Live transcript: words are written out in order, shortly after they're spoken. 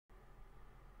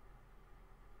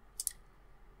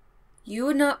You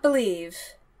would not believe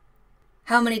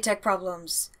how many tech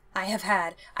problems I have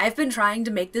had. I've been trying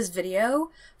to make this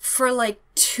video for like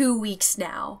 2 weeks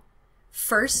now.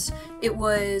 First, it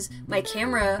was my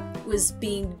camera was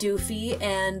being doofy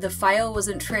and the file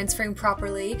wasn't transferring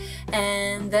properly,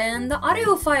 and then the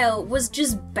audio file was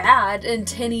just bad and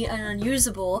tinny and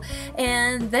unusable,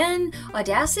 and then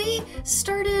Audacity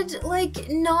started like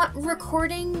not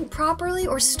recording properly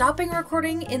or stopping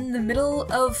recording in the middle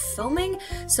of filming,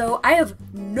 so I have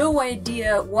no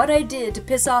idea what I did to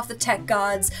piss off the tech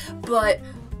gods, but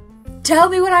tell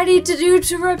me what I need to do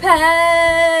to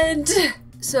repent!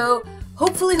 So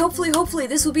hopefully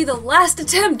this will be the last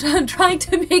attempt on trying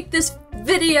to make this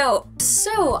video.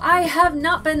 So, I have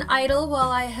not been idle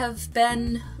while I have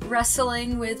been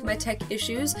wrestling with my tech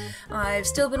issues. I've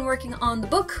still been working on the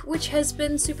book, which has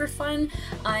been super fun.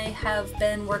 I have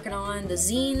been working on the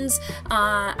zines.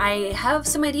 I have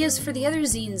some ideas for the other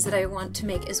zines that I want to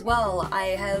make as well. I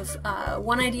have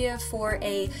one idea for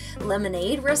a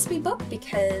lemonade recipe book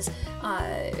because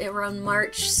around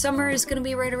March, summer is going to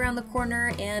be right around the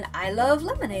corner, and I love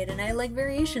lemonade and I like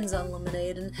variations on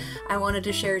lemonade, and I wanted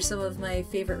to share some of my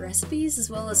favorite recipes as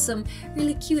well as some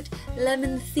really cute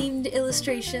lemon themed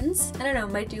illustrations. I don't know,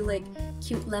 might do like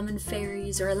cute lemon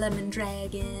fairies or a lemon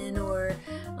dragon, or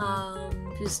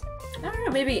just, I don't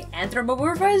know, maybe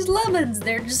anthropomorphized lemons.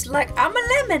 They're just like, I'm a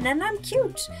lemon and I'm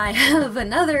cute. I have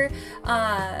another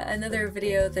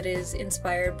video that is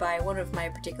inspired by one of my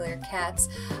particular cats,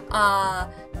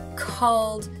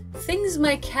 called Things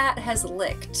My Cat Has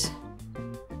Licked.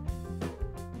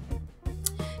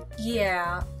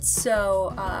 Yeah,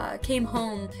 so, came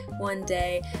home one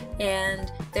day,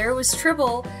 and there was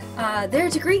Tribble, there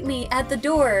to greet me at the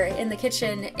door in the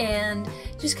kitchen, and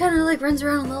just kind of like runs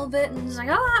around a little bit, and is like,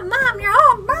 oh, Mom, you're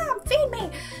home, Mom, feed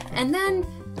me! And then,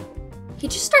 he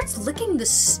just starts licking the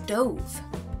stove.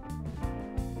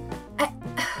 I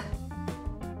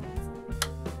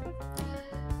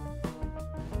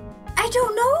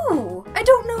don't know! I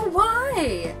don't know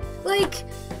why! Like,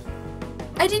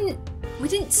 we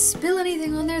didn't spill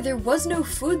anything on there. There was no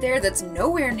food there. That's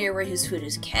nowhere near where his food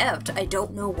is kept. I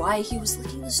don't know why he was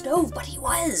licking the stove, but he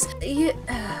was.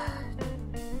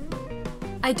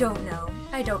 I don't know.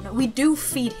 I don't know. We do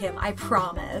feed him, I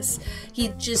promise. He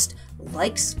just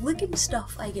likes licking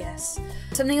stuff, I guess.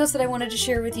 Something else that I wanted to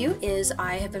share with you is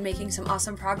I have been making some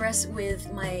awesome progress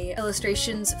with my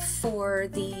illustrations for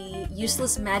the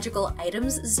Useless Magical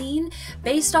Items zine,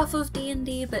 based off of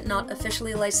D&D, but not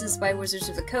officially licensed by Wizards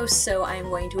of the Coast, so I'm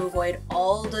going to avoid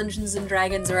all Dungeons &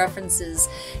 Dragons references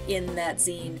in that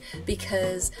zine,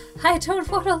 because I don't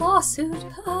want a lawsuit.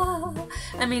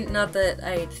 I mean, not that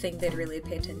I think they'd really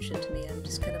pay attention to me, I'm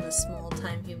just kind of a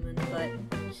small-time human, but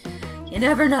you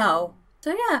never know.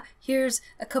 So yeah, here's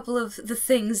a couple of the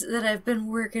things that I've been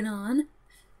working on.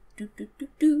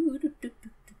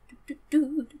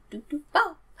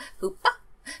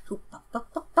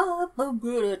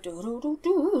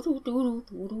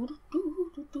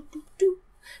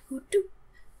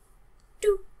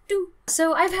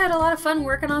 So I've had a lot of fun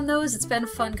working on those. It's been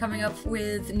fun coming up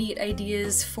with neat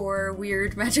ideas for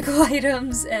weird magical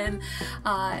items and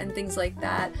things like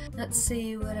that. Let's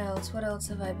see, what else? What else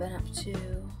have I been up to?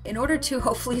 In order to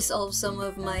hopefully solve some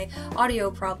of my audio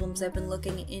problems, I've been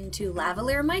looking into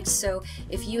lavalier mics, so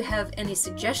if you have any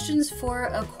suggestions for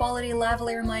a quality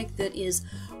lavalier mic that is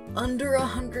under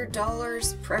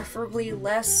 $100, preferably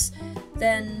less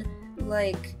than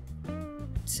like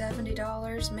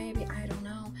 $70 maybe, I don't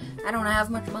know. I don't have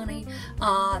much money.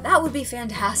 That would be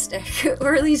fantastic.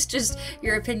 Or at least just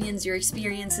your opinions, your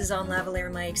experiences on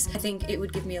lavalier mics. I think it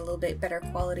would give me a little bit better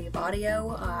quality of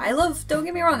audio. Don't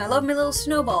get me wrong, I love my little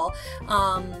snowball.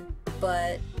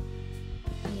 But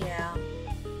yeah.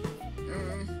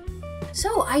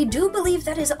 So I do believe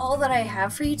that is all that I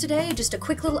have for you today. Just a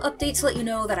quick little update to let you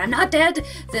know that I'm not dead,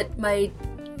 that my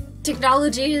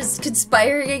technology is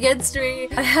conspiring against me.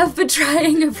 I have been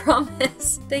trying, I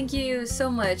promise. Thank you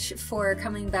so much for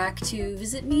coming back to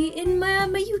visit me in my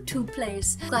YouTube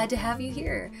place. Glad to have you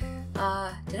here.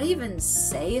 Did I even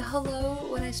say hello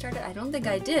when I started? I don't think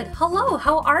I did. Hello,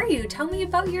 how are you? Tell me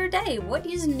about your day. What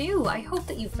is new? I hope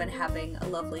that you've been having a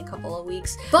lovely couple of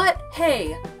weeks. But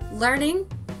hey, learning,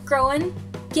 growing,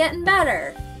 getting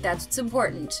better. That's what's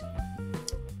important.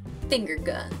 Finger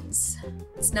guns.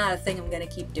 It's not a thing I'm gonna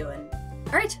keep doing.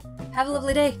 Alright, have a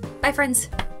lovely day. Bye, friends.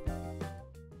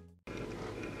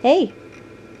 Hey,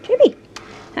 Chibi.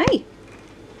 Hi.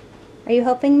 Are you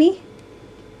helping me?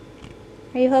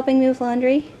 Are you helping me with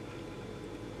laundry?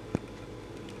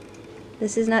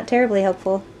 This is not terribly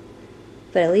helpful,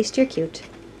 but at least you're cute.